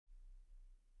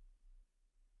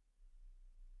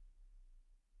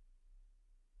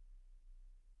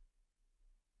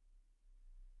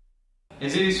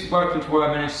As he's welcome to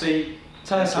Worthing FC,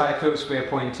 tell us how it feels to be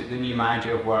appointed the new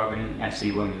manager of Worthing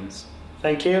FC Women's.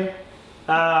 Thank you.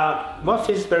 Well, it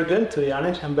feels very good, to be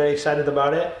honest. I'm very excited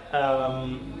about it.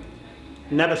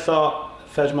 Never thought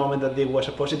first moment that there was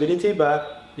a possibility,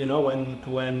 but you know,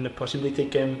 when the possibility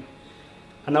came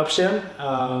an option,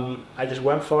 I just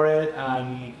went for it,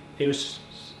 and it was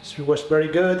very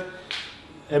good.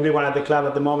 Everyone at the club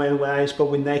at the moment, when I spoke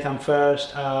with Nathan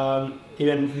first,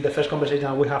 even the first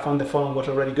conversation we have on the phone was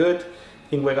already good. I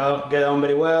think we get on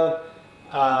very well.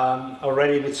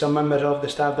 Already with some members of the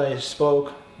staff that I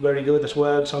spoke, very good as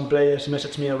well. Some players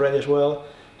messaged me already as well.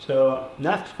 So,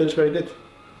 it feels very good.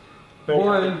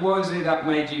 What was it that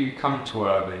made you come to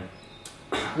Worthing?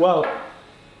 Well,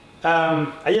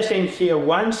 I just came here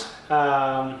once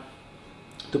to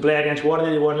play against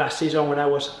Cordon. It was last season when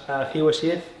he was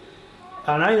here.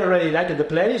 And I already liked the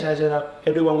place. I said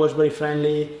everyone was very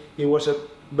friendly. It was a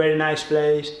very nice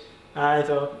place. I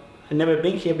thought I'd never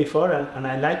been here before, and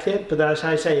I liked it. But as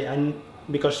I say, and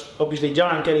because obviously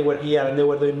John and Kelly were here and they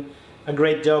were doing a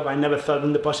great job, I never thought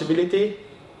in the possibility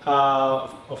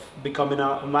of becoming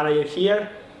a manager here.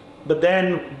 But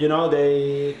then, you know,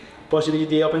 the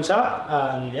possibility opens up,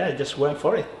 and I just went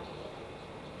for it.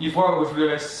 You've worked with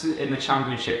Lewis in the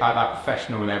Championship at that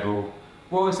professional level.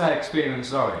 What was that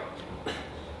experience like?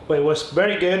 Well, it was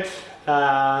very good.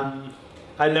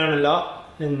 I learned a lot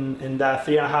in that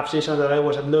 3.5 seasons that I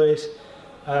was at Lewis.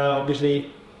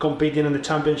 Obviously, competing in the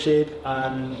Championship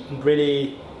and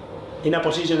really in a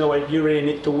position where you really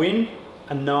need to win,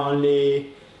 and not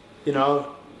only, you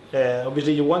know,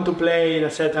 obviously you want to play in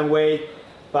a certain way,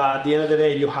 but at the end of the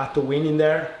day you have to win in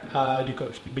there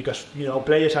because you know,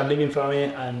 players are living from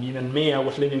it, and even me, I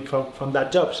was living from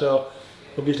that job. So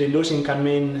obviously losing can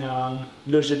mean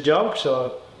lose your job.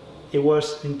 So it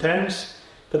was intense,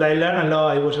 but I learned a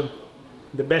lot. It was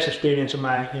the best experience in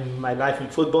my life in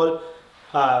football.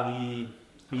 I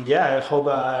hope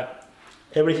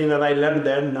everything that I learned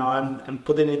there now I'm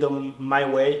putting it on my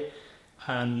way,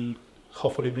 and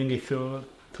hopefully bring it through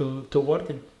to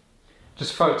Worthing.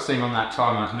 Just focusing on that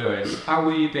time at Lewis, how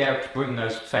will you be able to bring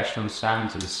those professional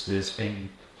standards to this thing?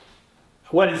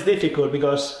 Well, it's difficult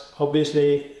because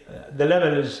obviously the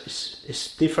level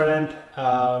is different.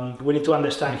 We need to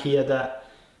understand here that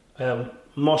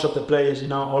most of the players, you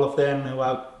know, all of them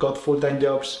have got full-time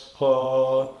jobs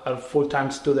or are full-time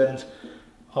students,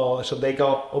 so they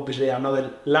got obviously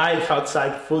another life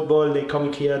outside football. They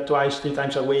come here 2-3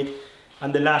 times a week,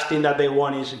 and the last thing that they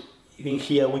want is in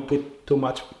here we put too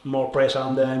much more pressure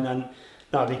on them, and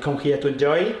now they come here to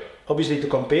enjoy, obviously to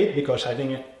compete, because I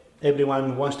think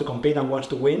everyone wants to compete and wants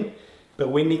to win, but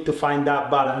we need to find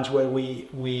that balance where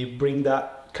we bring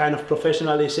that kind of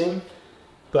professionalism,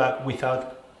 but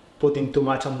without putting too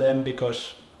much on them,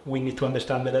 because we need to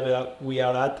understand the level that we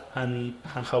are at and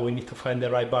how we need to find the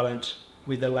right balance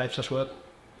with their lives as well.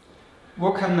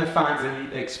 What can the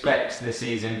fans expect this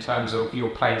season in terms of your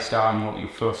play style and what your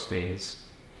philosophy is?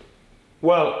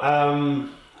 Well,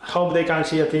 hope they can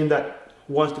see a team that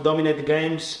wants to dominate the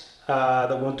games,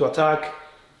 that want to attack,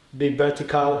 be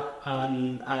vertical,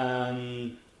 and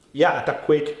attack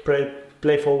quick,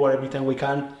 play forward every time we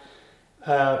can.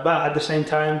 But at the same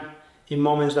time, in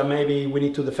moments that maybe we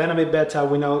need to defend a bit better,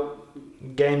 we know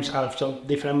games have some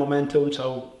different momentum,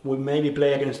 so we maybe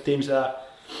play against teams that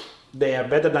they are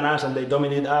better than us and they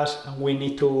dominate us, and we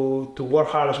need to work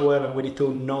hard as well, and we need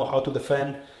to know how to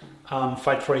defend and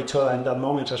fight for each other in that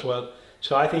moment as well.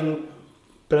 So I think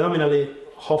predominantly,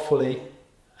 hopefully,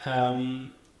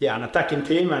 an attacking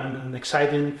team and an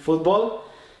exciting football,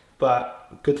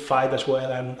 but good fight as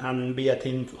well, and be a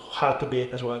team hard to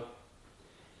beat as well.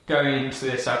 Going into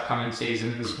this upcoming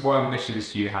season, what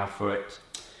ambitions do you have for it?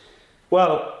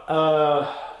 Well,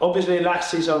 obviously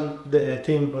last season the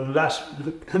team, last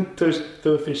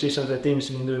 2-3 seasons the team's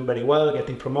been doing very well,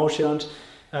 getting promotions,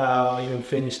 even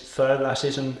finished third last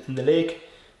season in the league,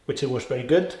 which it was very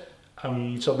good.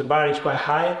 So the bar is quite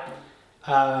high,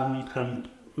 and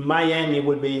my aim it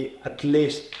would be at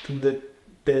least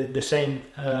the same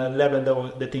level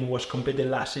that the team was competing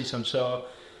last season. So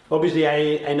obviously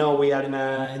I know we are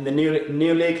in the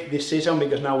new league this season,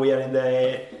 because now we are in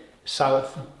the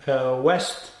South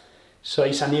West, so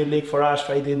it's a new league for us,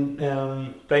 playing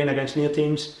against new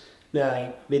teams,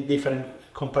 a bit different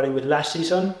comparing with last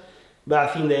season. But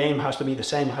I think the aim has to be the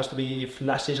same. It has to be, if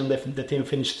last season the team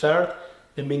finished third,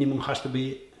 the minimum has to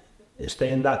be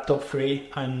stay in that top 3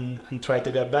 and try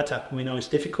to get better. We know it's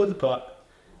difficult, but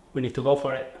we need to go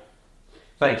for it.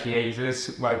 Thank you,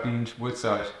 Jesus. Welcome to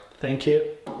Woodside. Thank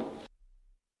you.